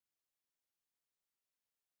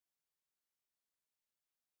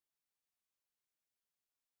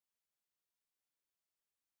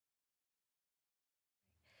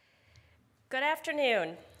Good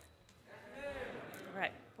afternoon. All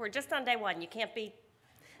right, we're just on day one. You can't be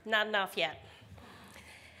not enough yet.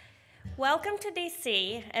 Welcome to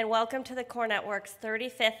DC and welcome to the Core Network's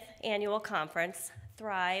 35th annual conference,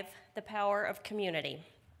 Thrive, the Power of Community.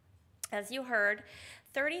 As you heard,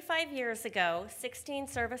 35 years ago, 16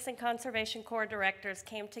 Service and Conservation Corps directors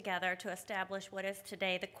came together to establish what is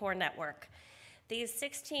today the Core Network. These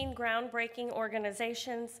 16 groundbreaking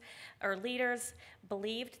organizations or leaders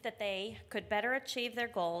believed that they could better achieve their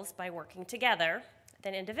goals by working together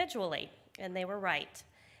than individually, and they were right.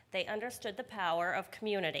 They understood the power of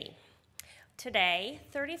community. Today,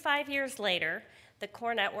 35 years later, the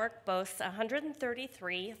Core Network boasts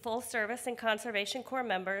 133 full service and conservation corps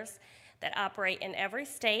members that operate in every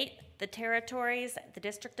state, the territories, the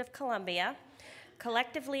District of Columbia,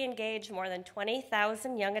 collectively engage more than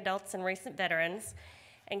 20,000 young adults and recent veterans,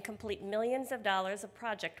 and complete millions of dollars of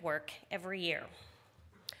project work every year.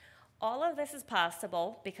 All of this is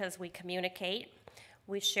possible because we communicate,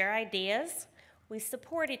 we share ideas, we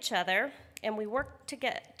support each other, and we work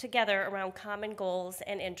together around common goals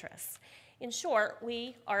and interests. In short,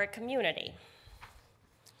 we are a community.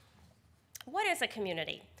 What is a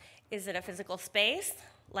community? Is it a physical space,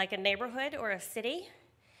 like a neighborhood or a city?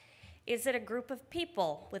 Is it a group of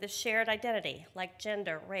people with a shared identity, like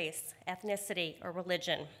gender, race, ethnicity, or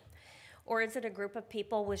religion? Or is it a group of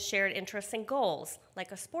people with shared interests and goals,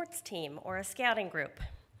 like a sports team or a scouting group?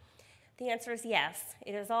 The answer is yes,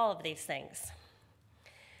 it is all of these things.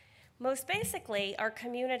 Most basically, our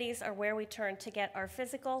communities are where we turn to get our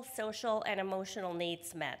physical, social, and emotional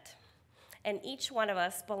needs met. And each one of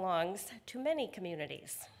us belongs to many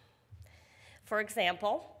communities. For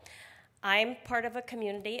example, I'm part of a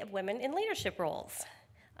community of women in leadership roles.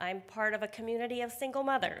 I'm part of a community of single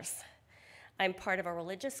mothers. I'm part of a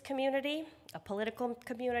religious community, a political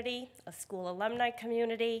community, a school alumni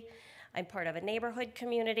community. I'm part of a neighborhood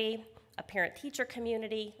community, a parent-teacher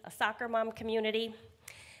community, a soccer mom community,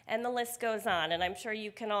 and the list goes on. And I'm sure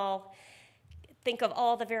you can all think of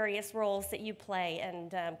all the various roles that you play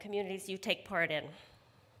and communities you take part in.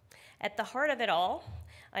 At the heart of it all,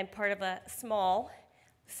 I'm part of a small,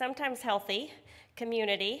 sometimes healthy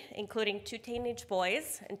community, including 2 teenage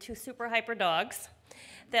boys and 2 super hyper dogs,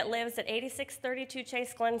 that lives at 8632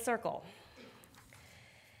 Chase Glen Circle.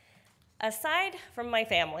 Aside from my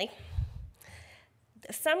family,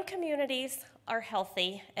 some communities are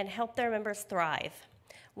healthy and help their members thrive,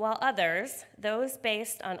 while others, those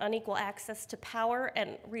based on unequal access to power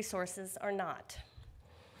and resources, are not.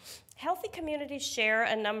 Healthy communities share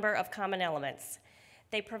a number of common elements.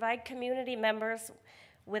 They provide community members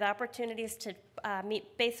with opportunities to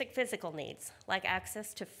meet basic physical needs, like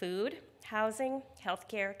access to food, housing,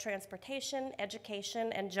 healthcare, transportation,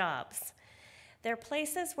 education, and jobs. They're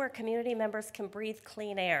places where community members can breathe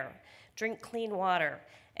clean air, drink clean water,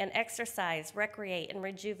 and exercise, recreate, and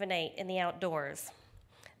rejuvenate in the outdoors.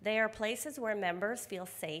 They are places where members feel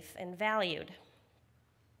safe and valued.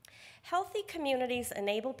 Healthy communities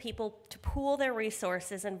enable people to pool their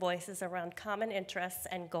resources and voices around common interests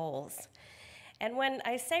and goals. And when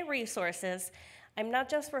I say resources, I'm not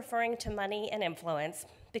just referring to money and influence,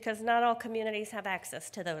 because not all communities have access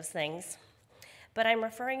to those things, but I'm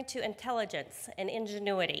referring to intelligence and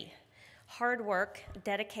ingenuity, hard work,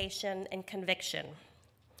 dedication, and conviction.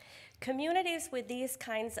 Communities with these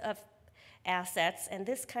kinds of assets and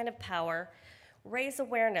this kind of power raise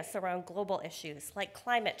awareness around global issues like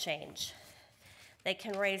climate change. They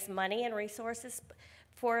can raise money and resources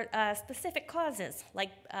for specific causes,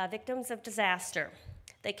 like victims of disaster.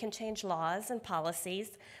 They can change laws and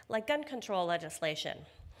policies, like gun control legislation.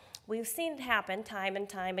 We've seen it happen time and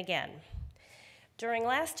time again. During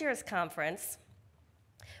last year's conference,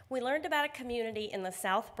 we learned about a community in the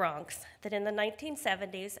South Bronx that in the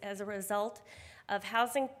 1970s, as a result of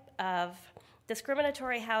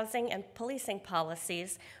discriminatory housing and policing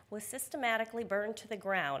policies, was systematically burned to the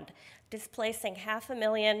ground, displacing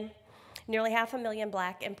nearly half a million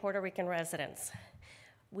Black and Puerto Rican residents.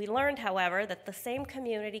 We learned, however, that the same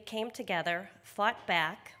community came together, fought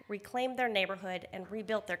back, reclaimed their neighborhood, and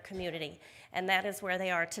rebuilt their community, and that is where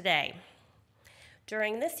they are today.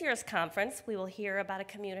 During this year's conference, we will hear about a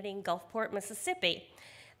community in Gulfport, Mississippi,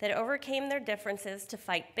 that overcame their differences to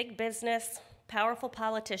fight big business, powerful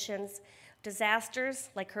politicians, disasters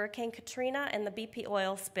like Hurricane Katrina and the BP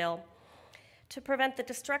oil spill, to prevent the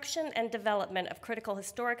destruction and development of critical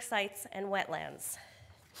historic sites and wetlands.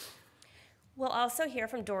 We'll also hear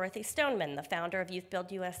from Dorothy Stoneman, the founder of Youth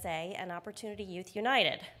Build USA and Opportunity Youth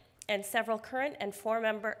United, and several current and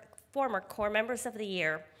former Corps members of the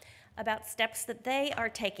year about steps that they are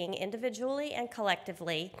taking individually and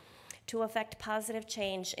collectively to affect positive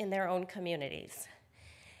change in their own communities.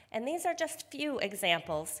 And these are just few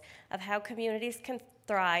examples of how communities can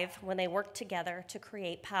thrive when they work together to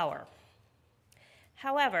create power.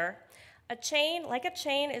 However, a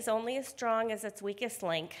chain is only as strong as its weakest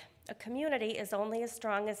link. A community is only as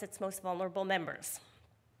strong as its most vulnerable members.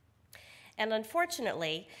 And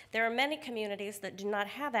unfortunately, there are many communities that do not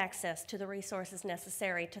have access to the resources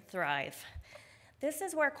necessary to thrive. This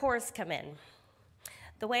is where COREs come in.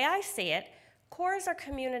 The way I see it, COREs are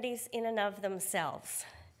communities in and of themselves.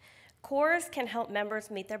 COREs can help members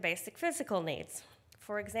meet their basic physical needs.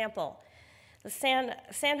 For example, the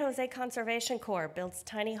San Jose Conservation Corps builds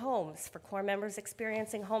tiny homes for Corps members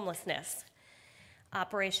experiencing homelessness.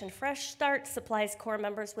 Operation Fresh Start supplies Corps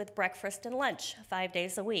members with breakfast and lunch 5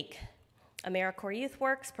 days a week. AmeriCorps Youth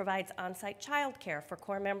Works provides on-site childcare for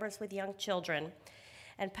Corps members with young children.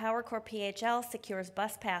 And PowerCorps PHL secures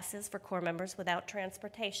bus passes for Corps members without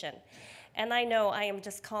transportation. And I know I am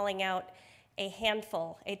just calling out a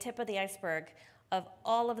handful, a tip of the iceberg, of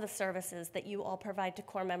all of the services that you all provide to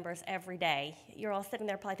Corps members every day. You're all sitting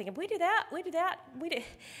there probably thinking, we do that, we do that, we do.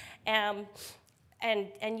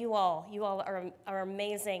 And you all are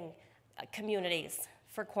amazing communities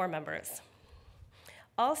for Corps members.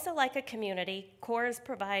 Also, like a community, COREs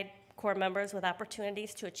provide Corps members with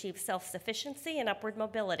opportunities to achieve self-sufficiency and upward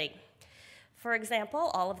mobility. For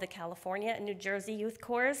example, all of the California and New Jersey Youth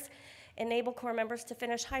Corps enable Corps members to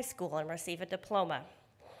finish high school and receive a diploma.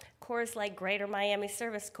 Corps like Greater Miami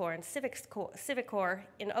Service Corps and Civic Corps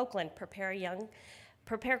in Oakland prepare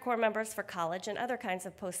Corps members for college and other kinds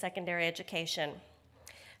of post-secondary education.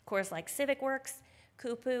 Corps like Civic Works,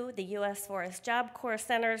 CUPU, the U.S. Forest Job Corps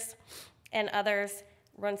Centers, and others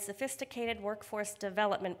run sophisticated workforce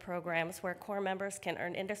development programs where Corps members can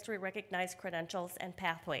earn industry-recognized credentials and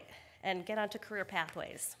get onto career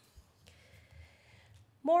pathways.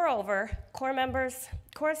 Moreover, Corps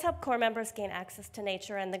help Corps members gain access to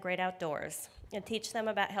nature and the great outdoors and teach them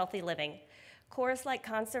about healthy living. Corps like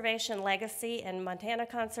Conservation Legacy and Montana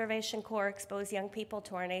Conservation Corps expose young people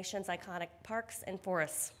to our nation's iconic parks and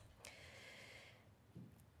forests.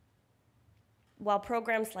 While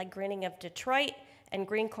programs like Greening of Detroit and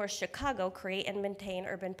Green Course Chicago create and maintain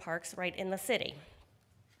urban parks right in the city.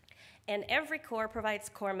 And every Corps provides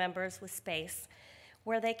Corps members with space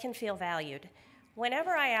where they can feel valued.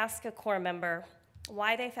 Whenever I ask a Corps member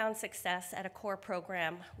why they found success at a Corps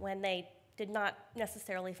program when they did not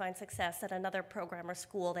necessarily find success at another program or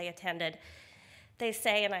school they attended, they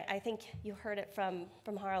say, and I think you heard it from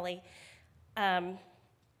Harley,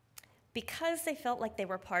 because they felt like they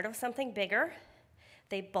were part of something bigger,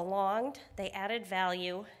 they belonged, they added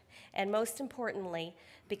value, and most importantly,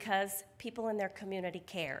 because people in their community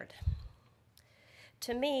cared.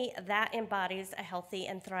 To me, that embodies a healthy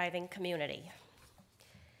and thriving community.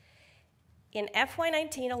 In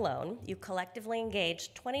FY19 alone, you collectively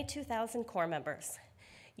engaged 22,000 Corps members.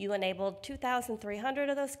 You enabled 2,300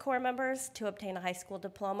 of those Corps members to obtain a high school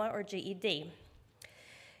diploma or GED.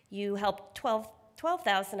 You helped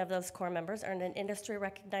 12,000 of those Corps members earn an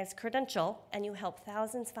industry-recognized credential, and you helped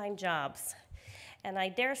thousands find jobs. And I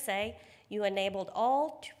dare say you enabled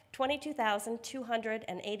all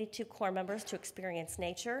 22,282 Corps members to experience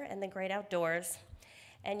nature and the great outdoors,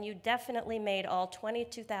 and you definitely made all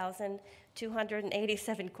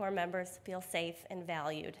 22,287 Corps members feel safe and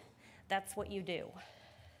valued. That's what you do.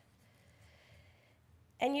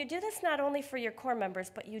 And you do this not only for your Corps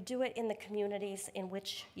members, but you do it in the communities in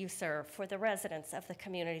which you serve, for the residents of the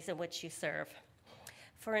communities in which you serve.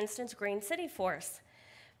 For instance, Green City Force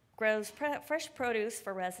grows fresh produce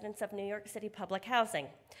for residents of New York City public housing.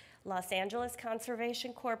 Los Angeles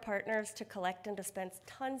Conservation Corps partners to collect and dispense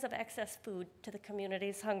tons of excess food to the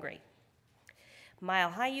communities hungry.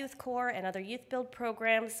 Mile High Youth Corps and other youth build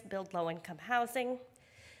programs build low-income housing.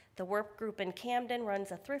 The work group in Camden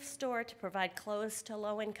runs a thrift store to provide clothes to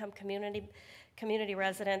low-income community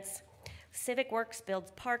residents. Civic Works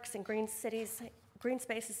builds parks and green spaces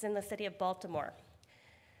in the city of Baltimore.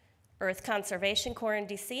 Earth Conservation Corps in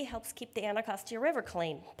DC helps keep the Anacostia River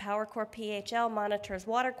clean. PowerCorps PHL monitors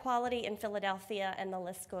water quality in Philadelphia, and the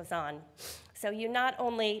list goes on. So you not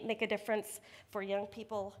only make a difference for young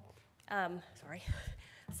people,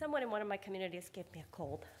 someone in one of my communities gave me a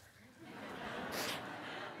cold.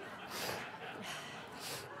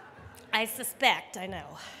 I suspect, I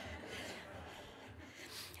know.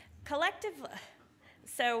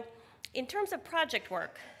 So in terms of project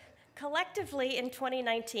work, collectively in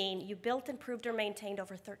 2019, you built, improved, or maintained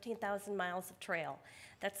over 13,000 miles of trail.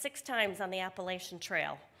 That's 6 times on the Appalachian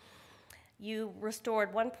Trail. You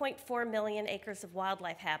restored 1.4 million acres of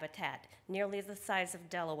wildlife habitat, nearly the size of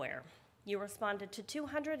Delaware. You responded to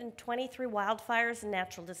 223 wildfires and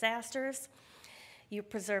natural disasters. You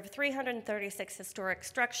preserved 336 historic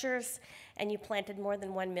structures, and you planted more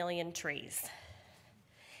than 1 million trees.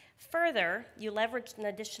 Further, you leveraged an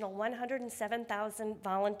additional 107,000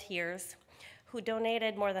 volunteers who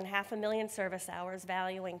donated more than 500,000 service hours,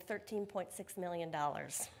 valuing $13.6 million.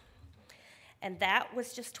 And that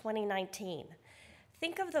was just 2019.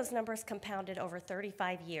 Think of those numbers compounded over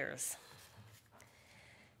 35 years.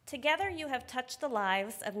 Together, you have touched the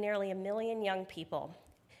lives of nearly 1 million young people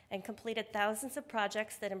and completed thousands of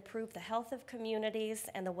projects that improve the health of communities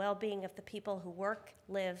and the well-being of the people who work,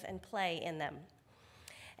 live, and play in them.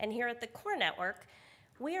 And here at the Core Network,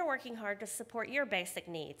 we are working hard to support your basic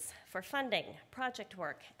needs for funding, project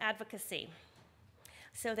work, advocacy,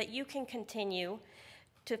 so that you can continue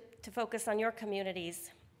to focus on your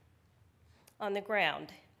communities on the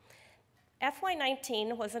ground.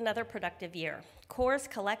 FY19 was another productive year. CORES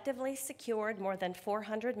collectively secured more than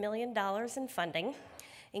 $400 million in funding,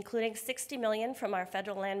 including $60 million from our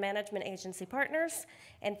Federal Land Management Agency partners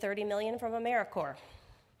and $30 million from AmeriCorps.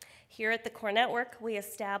 Here at the Core Network, we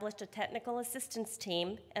established a technical assistance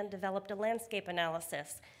team and developed a landscape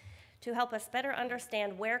analysis to help us better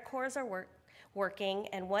understand where CORES are working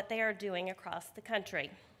and what they are doing across the country.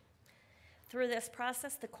 Through this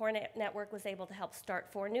process, the Core Network was able to help start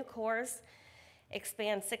 4 new CORES,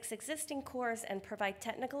 expand 6 existing CORES, and provide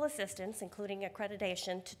technical assistance, including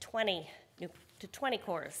accreditation, to 20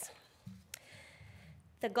 CORES.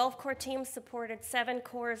 The Gulf Corps team supported 7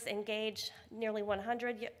 CORES, engaged nearly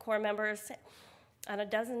 100 Corps members on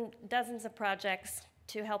dozens of projects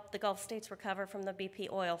to help the Gulf states recover from the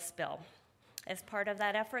BP oil spill. As part of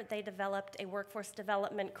that effort, they developed a workforce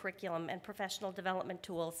development curriculum and professional development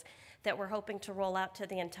tools that we're hoping to roll out to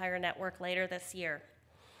the entire network later this year.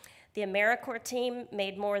 The AmeriCorps team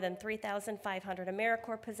made more than 3,500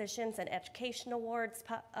 AmeriCorps positions and education awards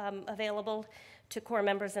available to Corps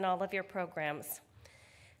members in all of your programs.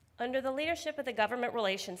 Under the leadership of the Government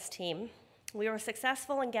Relations team, we were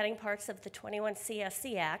successful in getting parts of the 21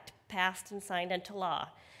 CSC Act passed and signed into law.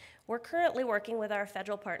 We're currently working with our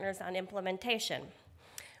federal partners on implementation.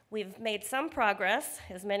 We've made some progress,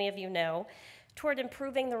 as many of you know, toward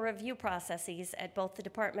improving the review processes at both the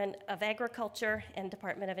Department of Agriculture and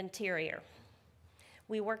Department of Interior.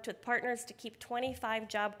 We worked with partners to keep 25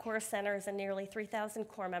 Job Corps centers and nearly 3,000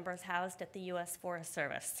 Corps members housed at the U.S. Forest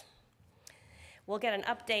Service. We'll get an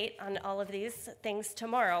update on all of these things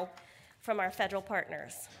tomorrow from our federal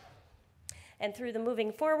partners. And through the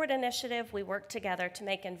Moving Forward initiative, we work together to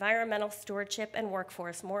make environmental stewardship and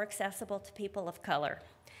workforce more accessible to people of color.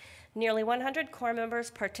 Nearly 100 Corps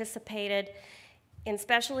members participated in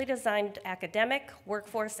specially designed academic,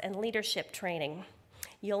 workforce, and leadership training.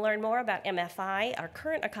 You'll learn more about MFI, our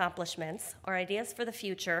current accomplishments, our ideas for the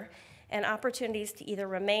future, and opportunities to either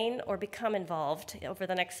remain or become involved over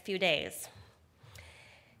the next few days.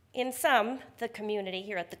 In sum, the community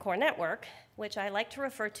here at the Core Network, which I like to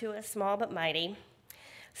refer to as small but mighty,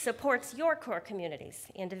 supports your Core communities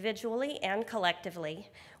individually and collectively,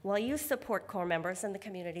 while you support Core members in the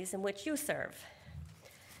communities in which you serve.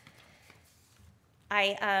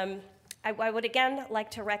 I would again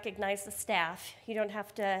like to recognize the staff. You don't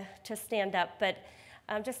have to stand up, but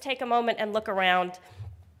just take a moment and look around.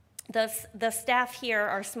 The staff here,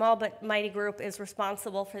 our small but mighty group, is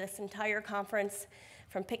responsible for this entire conference,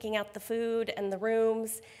 from picking out the food and the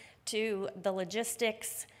rooms, to the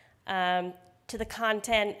logistics, to the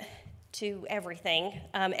content, to everything.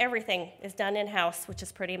 Everything is done in-house, which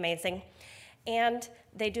is pretty amazing. And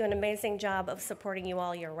they do an amazing job of supporting you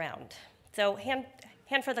all year round. So hand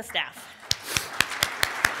for the staff.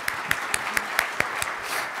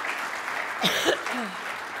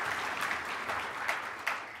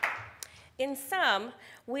 In sum,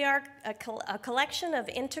 we are a collection of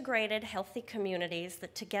integrated, healthy communities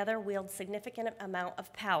that together wield significant amount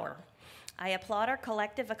of power. I applaud our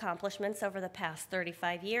collective accomplishments over the past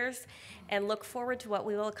 35 years and look forward to what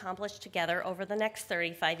we will accomplish together over the next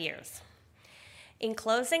 35 years. In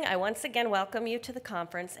closing, I once again welcome you to the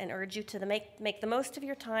conference and urge you to make the most of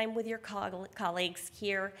your time with your colleagues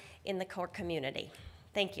here in the Core community.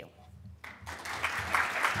 Thank you.